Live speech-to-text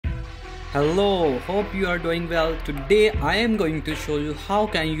Hello, hope you are doing well. Today I am going to show you how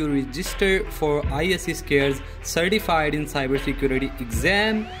can you register for ISC2's certified in cybersecurity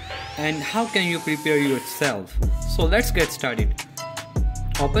exam and how can you prepare yourself. So let's get started.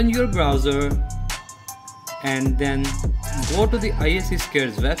 Open your browser and then go to the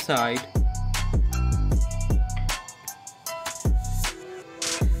ISC2's website.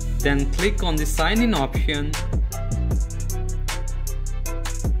 Then click on the sign in option.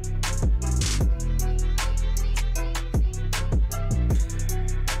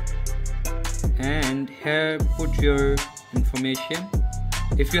 And here put your information.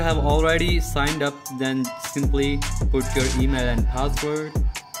 If you have already signed up, then simply put your email and password.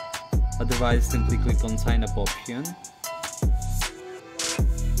 Otherwise, simply click on sign up option.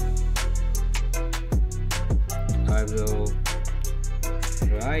 I will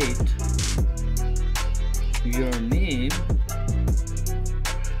write your name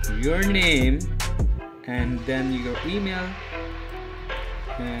and then your email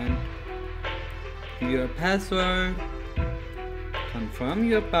and your password. Confirm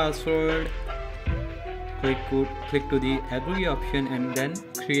your password. Click to the agree option and then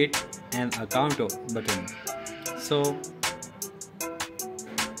create an account button. So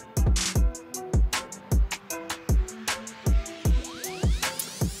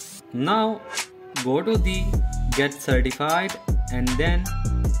now go to the get certified and then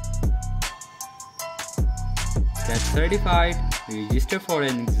get certified, register for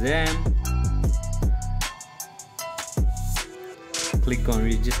an exam. Click on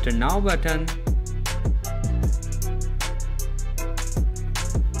register now button.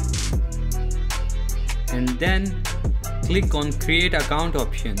 And then click on create account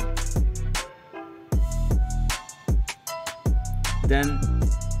option. Then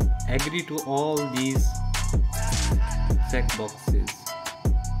agree to all these checkboxes.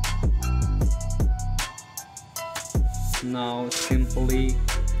 Now simply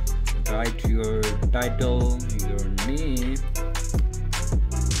write your title, your name,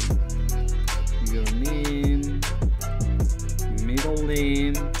 middle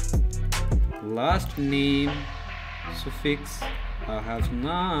name, last name, suffix I have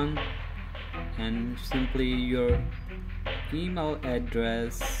none, and simply your email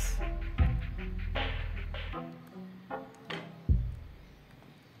address.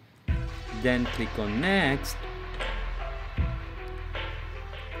 Then click on next.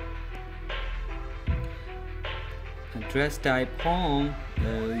 Address type home.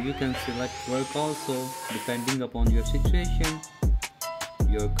 You can select work also depending upon your situation,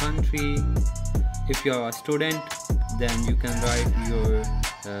 your country. If you are a student, then you can write your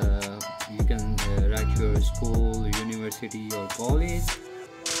school, university or college,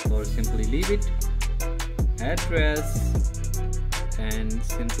 or simply leave it. Address and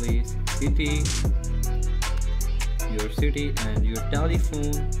simply city, your city and your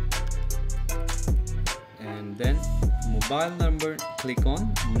telephone, and then mobile number. Click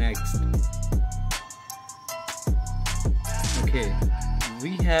on next. Okay,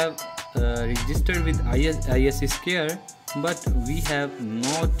 we have registered with ISC2, but we have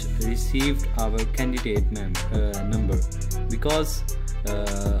not received our candidate number because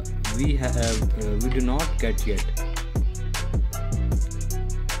we do not get yet.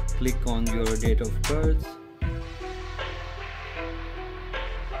 Click on your date of birth.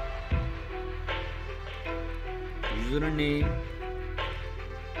 Username,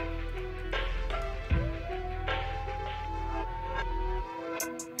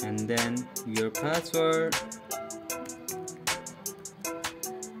 and then your password,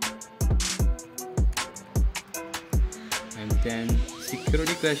 and then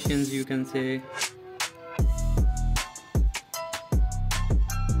security questions you can say.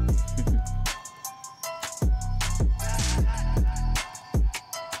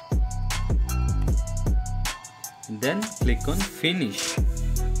 Then click on finish.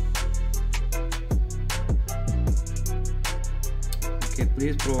 Okay,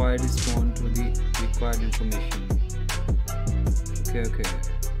 please provide respond to the required information. Okay.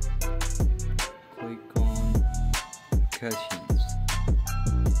 Click on questions.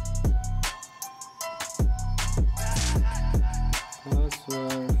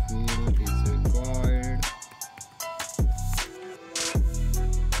 Password field is required.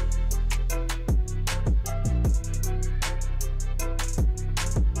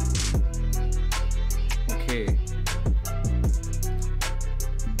 Okay.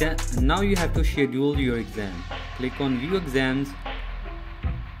 Then now you have to schedule your exam. Click on view exams.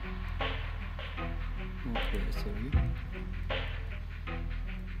 Okay, sorry.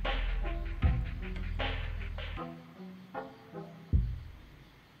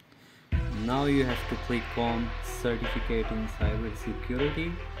 Now you have to click on certificate in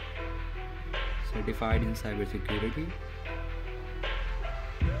cybersecurity, certified in cybersecurity.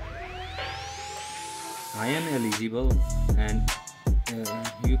 I am eligible, and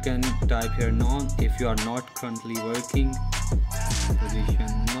you can type here none if you are not currently working,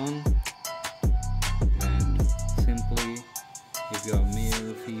 position none, and simply if you are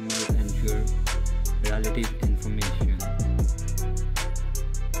male, female, and your relative information.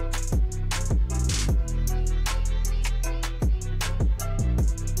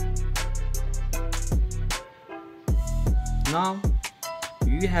 Now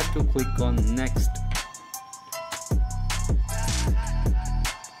you have to click on next.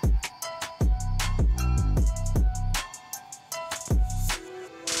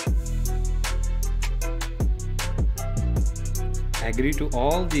 Agree to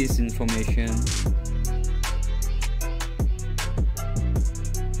all this information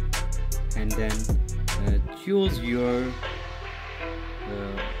and then choose your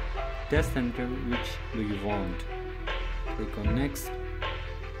test center which do you want. Click on next.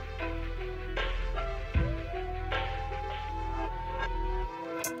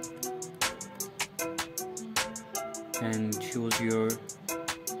 And choose your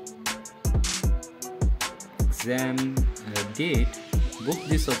exam date. Book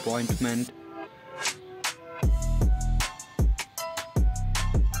this appointment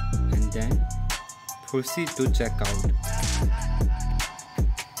and then proceed to checkout.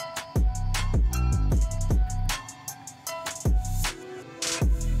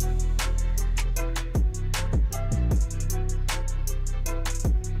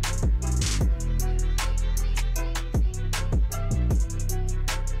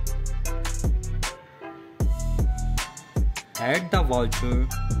 Add the voucher.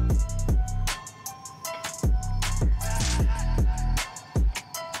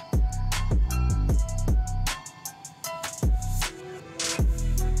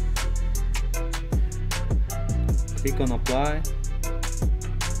 Click on apply.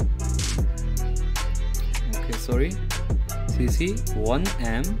 Okay, sorry. CC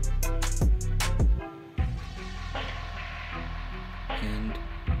 1M and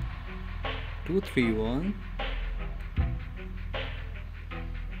 231.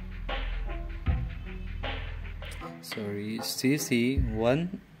 Sorry, CC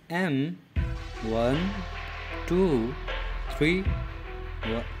 1M 1 2 3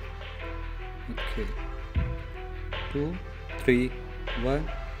 1. Okay, 2 3 1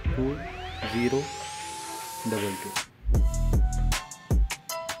 2 0 double 2.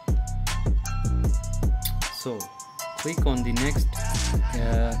 So click on the next.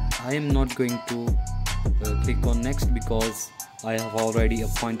 I am not going to click on next because I have already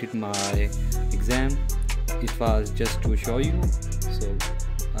appointed my exam. It was just to show you, so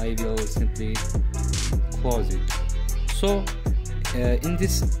I will simply close it. So in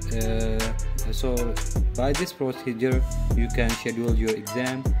this by this procedure you can schedule your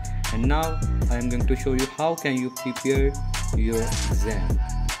exam. And now I am going to show you how can you prepare your exam.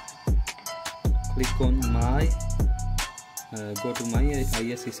 Click on my go to my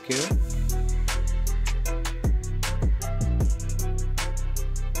ISC2.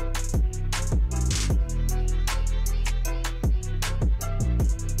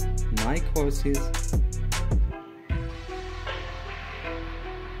 My courses,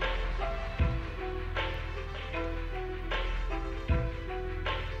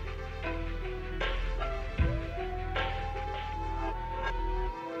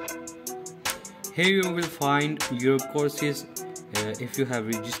 here you will find your courses if you have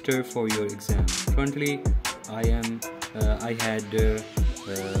registered for your exam. Currently I had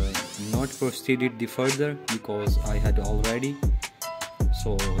not proceeded the further because I had already,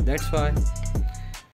 so that's why.